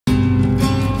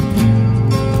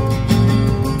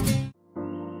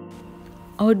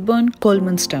Outbound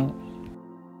Coleman stove.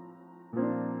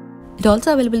 It's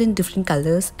also available in different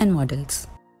colors and models.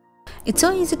 It's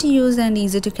so easy to use and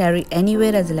easy to carry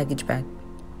anywhere as a luggage bag.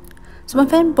 So my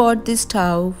friend bought this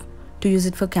stove to use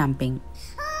it for camping.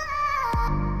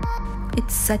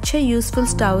 It's such a useful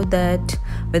stove that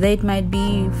whether it might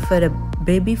be for a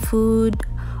baby food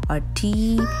or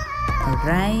tea or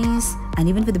rice, and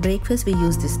even for the breakfast we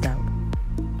use this stove.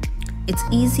 It's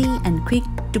easy and quick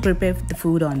to prepare the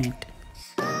food on it.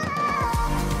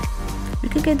 You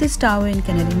can get this stove in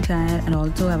Canadian Tire and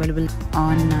also available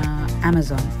on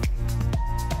Amazon.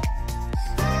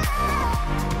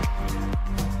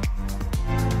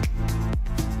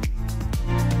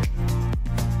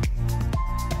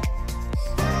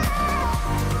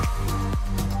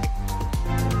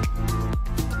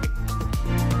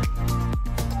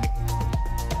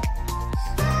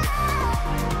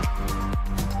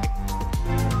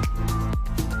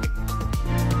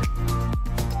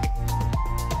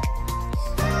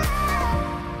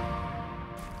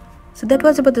 So that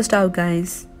was about the stove,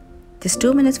 guys. Just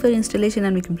 2 minutes for installation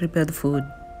and we can prepare the food.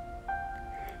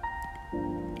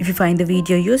 If you find the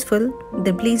video useful,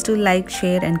 then please do like,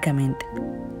 share and comment.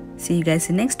 See you guys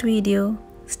in next video.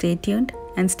 Stay tuned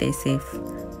and stay safe.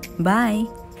 Bye.